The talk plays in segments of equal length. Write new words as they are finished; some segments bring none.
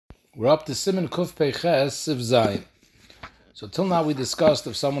We're up to Siman Kuf Peiches Sif Zayin. So till now we discussed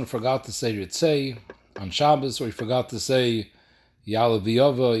if someone forgot to say Ritzei on Shabbos, or he forgot to say Yalav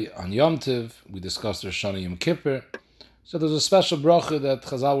V'Yavoy on Yom Tiv. We discussed Rosh Hashanah Yom Kippur. So there's a special bracha that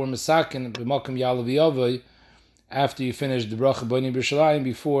Chazal were misakin b'makom Yalav V'Yavoy after you finish the bracha B'nei B'Yerushalayim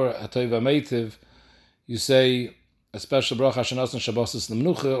before Hatoiv HaMeitiv. You say a special bracha Hashanas Shabbos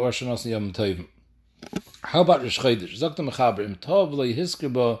L'Mnucha or Hashanas Yom Tovim. How about Rosh Chodesh? Zok the Mechaber Im Tov Lo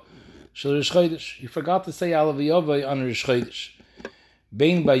Yihiskir Shel Rosh Chodesh. You forgot to say Yalav V'Yavoy on Rosh Chodesh.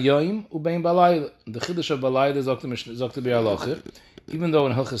 Bein Bayoim u Bein Balayla. The Chiddush of Balayla Zok the Halacha. Even though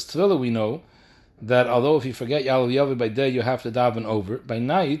in Hilchos Tefillah we know that although if you forget Yalav V'Yavoy by day you have to daven over, by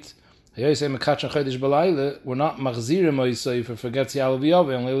night we're not machzirim oisay if he forgets Yalav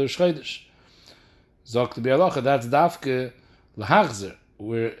V'Yavoy on Rosh Chodesh. Zok the Halacha. That's dafke lahachzer.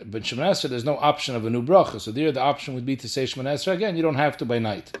 Where but Shemoneh Esrei there's no option of a new bracha, so there the option would be to say Shemoneh Esrei again. You don't have to by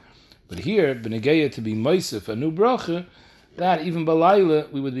night. But here, b'negeya to be moisef a new bracha, that even balayla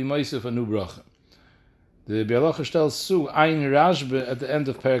we would be moisef a new bracha. The Bialocha tells Su Ein Rashbe at the end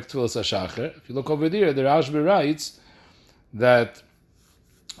of Perek Tfilas HaShacher. If you look over there, the Rashbe writes that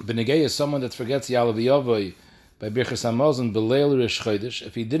b'negeya is someone that forgets Yalav V'Yavoy by Bרכת המזון b'leil Rosh Chodesh.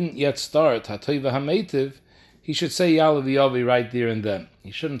 If he didn't yet start Hatoiv HaMeitiv, he should say Yalav V'Yavoy right there and then.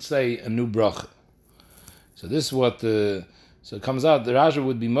 He shouldn't say a new bracha. So this is what so it comes out, the Raja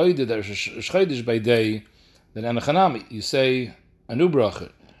would be moided that Rosh Chodesh by day, then Anachanami, you say a new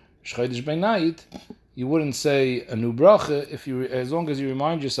bracha. Rosh Chodesh by night, you wouldn't say a new bracha if you, as long as you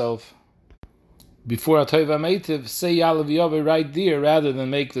remind yourself before Hatoiv HaMeitiv, say Yalav V'Yavoy right there rather than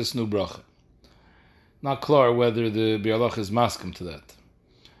make this new bracha. Not clear whether the Bialoch is maskim to that.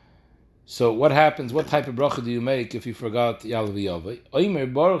 So what happens? What type of bracha do you make if you forgot Yalav V'Yavoy?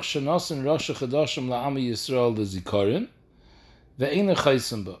 Oimer baruch shenasan rosh chadashim la'ami Yisrael lezikaron ve'eina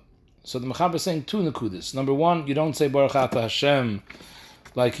chaysim ba. So the Mechaber is saying two nekudas. Number one, you don't say baruch ata Hashem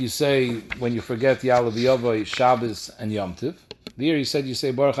like you say when you forget Yalav V'Yavoy, Shabbos and Yom Tiv. There he said you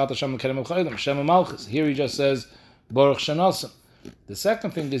say baruch ata Hashem l'kerem l'chayim Hashem Malchus. Here he just says baruch shenasan. The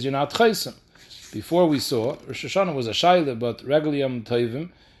second thing is you're not chaysim. Before we saw Rosh Hashanah was a shaila, but regular Yom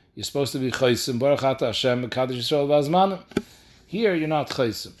Tovim you're supposed to be chaysim, baruch ata Hashem, mekadosh Yisrael v'azmanim. Here you're not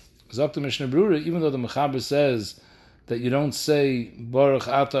chaysim. Zok the Mishnah Brura, even though the Mechaber says that you don't say baruch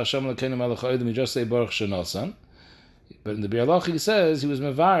ata Hashem l'keinu melech ha'olam, you just say baruch shenasan. But in the Bialoch he says he was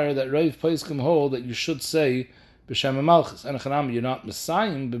mevar that Reiv Poskim hold that you should say b'shem malchus. And chanam you're not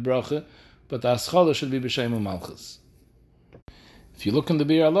messiahim b'bracha, but the aschala should be b'shem malchus. If you look in the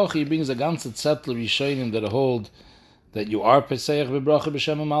Bialoch, he brings a ganze zettel rishonim that hold that you are Pesach b'bracha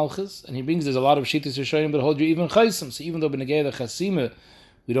b'shem malchus, and he brings there's a lot of shittas rishonim that hold you even chaysim. So even though b'negei the chasima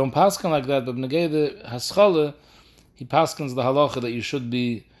we don't paskin like that, but b'negei the haschala he paskins the halacha that you should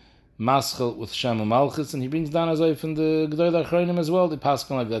be maschel with shem malchus, and he brings down as if in the Gedolei Achronim as well. They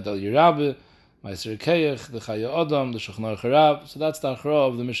paskin like that. Del Yirabe, Meiser Keich, the Chaya Adam, the Shulchan Aruch Harav. So that's the achra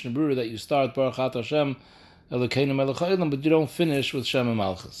of the Mishnah Brura that you start baruch ata Hashem Elokeinu melech ha'olam, but you don't finish with shem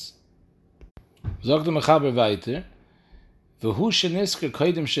malchus. Zok the Mechaber weiter.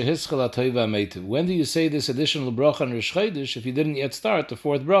 When do you say this additional bracha on Rosh Chodesh if you didn't yet start the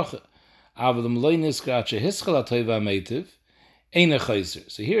fourth bracha? So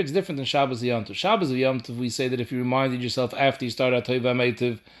here it's different than Shabbos Yom Tov. Shabbos Yom Tov we say that if you reminded yourself after you start Hatoiv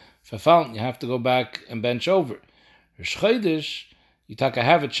HaMeitiv, you have to go back and bench over. Rosh Chodesh, you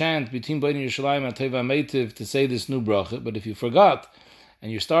have a chance between Bnei Yerushalayim and Hatoiv HaMeitiv to say this new bracha, but if you forgot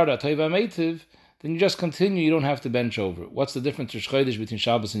and you start Hatoiv HaMeitiv, then you just continue, you don't have to bench over. What's the difference between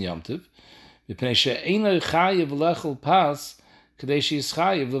Shabbos and Yom Tov? There's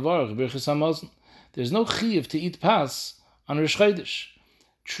no chiyav to eat pas on Rosh Chodesh.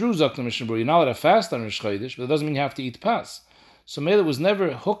 True, Zok the Mishnah Brura, you're not allowed to fast on Rosh Chodesh, but it doesn't mean you have to eat pas. So maybe it was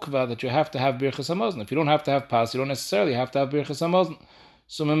never hukva that you have to have Bרכת hamazon. If you don't have to have pas, you don't necessarily have to have Bרכת hamazon.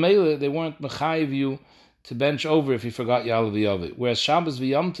 So Mamela, they weren't mechayiv you to bench over if you forgot Yalav V'Yavoy. Whereas Shabbos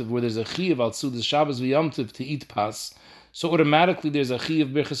V'Yom Tov, where there's a chiyav al Sudas Shabbos V'Yom Tov to eat pas, so automatically there's a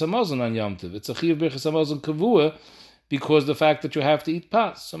chiyav Bרכת hamazon on Yom Tov. It's a chiyav Bרכת hamazon kavua because the fact that you have to eat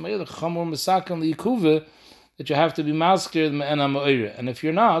pas. So maybe the chamor mesakan liikuva that you have to be masker me'ena ma'ira. And if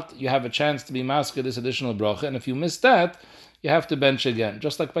you're not, you have a chance to be masker this additional bracha. And if you miss that, you have to bench again,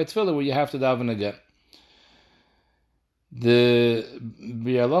 just like by tefillah where you have to daven again. The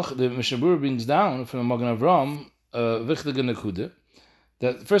Mishnah Brura brings down from the Magen Avraham wichtige nekuda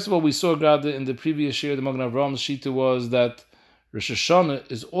that first of all we saw gerade in the previous year the Magen Avraham's shita was that Rosh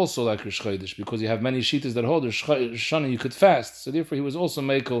Hashanah is also like Rosh Chodesh because you have many shitas that hold Rosh Hashanah you could fast, so therefore he was also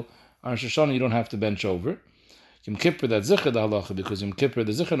mekel on Rosh Hashanah you don't have to bench over. Yom Kippur, that's zicher the halacha, because Yom Kippur,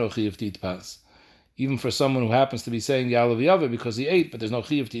 the zicher no chiyuv to eat pas. Even for someone who happens to be saying Ya'alav Yaveh because he ate, but there's no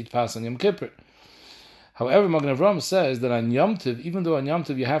chiyuv to eat pas on Yom Kippur. However, Magen Avraham says that on Yom Tov, even though on Yom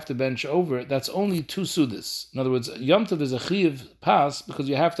Tov you have to bench over, that's only 2 sudas. In other words, Yom Tov is a chiyuv pas because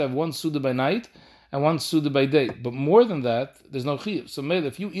you have to have 1 suda by night and 1 suda by day. But more than that, there's no chiyuv. So maybe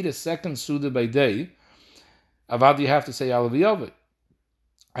if you eat a 2nd suda by day, avad you have to say Ya'alav Yaveh.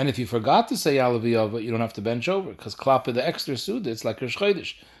 And if you forgot to say Ya'alav Yaveh, you don't have to bench over, because klapa the extra suda, it's like Rosh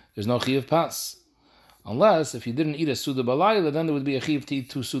Chodesh. There's no chiyuv pas. Unless, if you didn't eat a suda balayla, then there would be a chiyuv to eat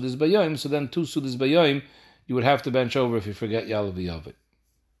 2 sudas bayom. So then 2 sudas bayom, you would have to bench over if you forget Ya'alav Yaveh.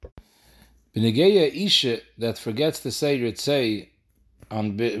 B'negeya isha that forgets to say Ritzei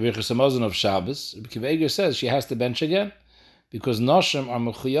on Bרכת המזון of Shabbos, Kiv Eger says she has to bench again, because noshim are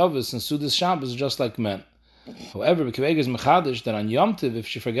mechuyavis and sudas Shabbos just like men. However, Kiv Eger is mechadish that on Yom Tov, if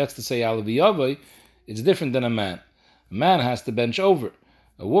she forgets to say Ya'alav Yaveh, it's different than a man. A man has to bench over.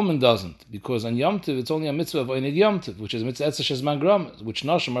 A woman doesn't, because on Yom Tov it's only a mitzvah of Oinid Yom Tov, which is mitzvah etzah shezman gramas, which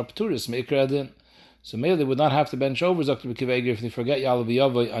noshim are pturis meikar adin. So maybe they would not have to bench over Dr. Kiv Eger if they forget Ya'alav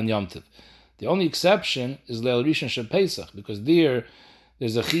Yaveh on Yom Tov. The only exception is Leil Rishon Shel Pesach, because there's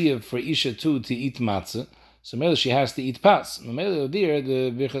a chiyuv for Isha too to eat matzah, so maybe she has to eat pas. Maybe there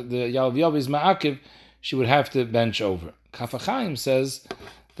the Ya'alav Yaveh is ma'akiv, she would have to bench over. Kaf HaChaim says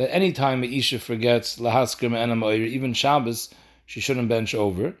that any time a Isha forgets lahaskir me'enam oir, even Shabbos, she shouldn't bench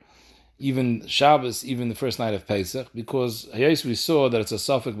over, even Shabbos, even the first night of Pesach, because yes, we saw that it's a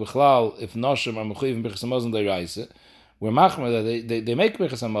suffix b'chlal if noshim are mechuyev b'Bרכת המזון d'oraisa. We're machmer that they make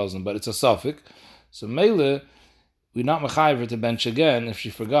Bרכת המזון, but it's a suffix. So mele, we're not mechayev to bench again if she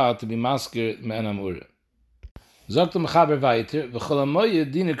forgot to be masker me'enam ura. Zogt mechaber weiter v'chol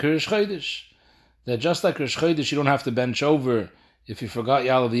hamoyed dina k'Rosh Chodesh, that just like Rosh Chodesh you don't have to bench over if you forgot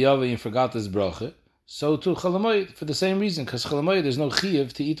Ya'alav Yaveh and you forgot this bracha. So too Chol HaMoed, for the same reason, because Chol HaMoed there's no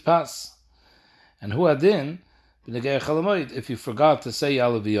chiyuv to eat pas. And hu adin, b'negei Chol HaMoed, if you forgot to say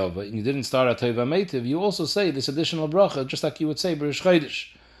Ya'alav Yaveh and you didn't start at Tova Meitiv, you also say this additional bracha, just like you would say B'Rosh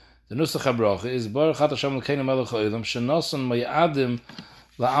Chodesh. The nusach bracha is Bרכת Hashem l'keinu melech ha'olam, shenosan ma'yadim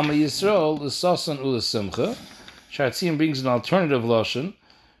la'ama Yisrael l'sosan u'l'simcha. Shartzim brings an alternative lashon,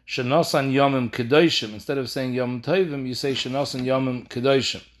 shenosan yomim kedoshim. Instead of saying yom tovim, you say shenosan yomim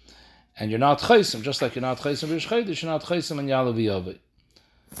kedoshim. And you're not chaysim, just like you're not chaysim B'Rosh Chodesh, you're not chaysim in Ya'alav Yaveh.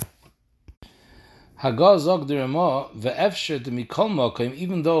 Haga zog the Ramah ve'efsher to mikol makom,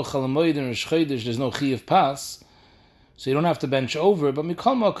 even though Chol HaMoed and Rosh Chodesh there's no chiyuv pas, so you don't have to bench over. But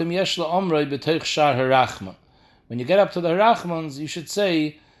mikol makom yesh la'omrei b'toich shar harachman. When you get up to the harachmans, you should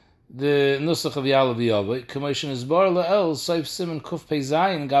say the nusach of Ya'alav Yaveh. K'moshen isbar la'el Sa'if Siman Kuf Pei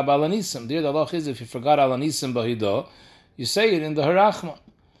Zayin gab alanisim. There the halach is if you forgot alanisim b'hidah, you say it in the harachman.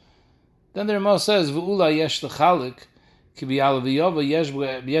 Then the Ramah says, "V'ula yesh l'chalik ki b'Ya'alav Yaveh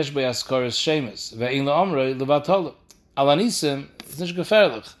yesh b'yaskaras shemes ve'in la'omrei levatol." Alanisim is nicht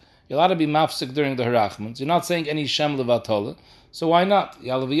gefährlich. You're allowed to be mafsik during the harachmans. You're not saying any shem levatol, so why not?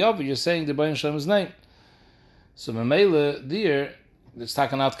 Ya'alav Yaveh, you're saying the Bayin Shem's name. So Mamela there, it's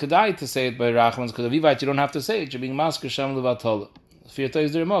taken out kedai to say it by harachmans, because if you don't have to say it. You're being masker shem levatol. Fiyatay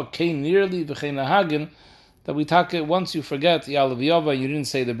is the Ramah kein nearly v'chein lahagin. That we talk it once you forget Ya'alav Yaveh, you didn't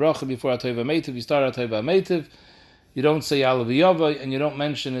say the bracha before Tova Meitiv, you start Tova Meitiv, you don't say Ya'alav Yaveh, and you don't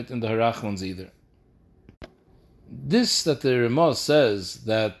mention it in the harachmans either. This that the Ramah says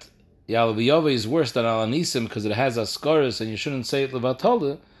that Ya'alav Yaveh is worse than Alanisim because it has askaras and you shouldn't say it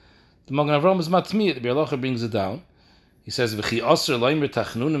levatole, the Magen Avraham is matmiyat. The Biur Halacha brings it down. He says, "V'chi osir loimer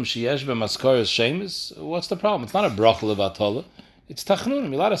tachnunim sheyesh b'maskaras shemes." What's the problem? It's not a bracha levatole. It's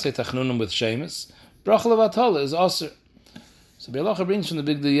tachnunim. You're allowed to say tachnunim with shemes. Bracha levatol is osir. So Biur Halacha brings from the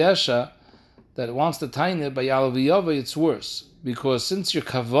Big Yesha that it wants to tiny by Ya'alav Yaveh, it's worse, because since your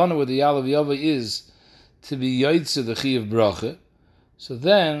kavanah with the Ya'alav Yaveh is to be yoytze the chi of bracha, so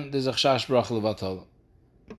then there's a chash bracha levatol.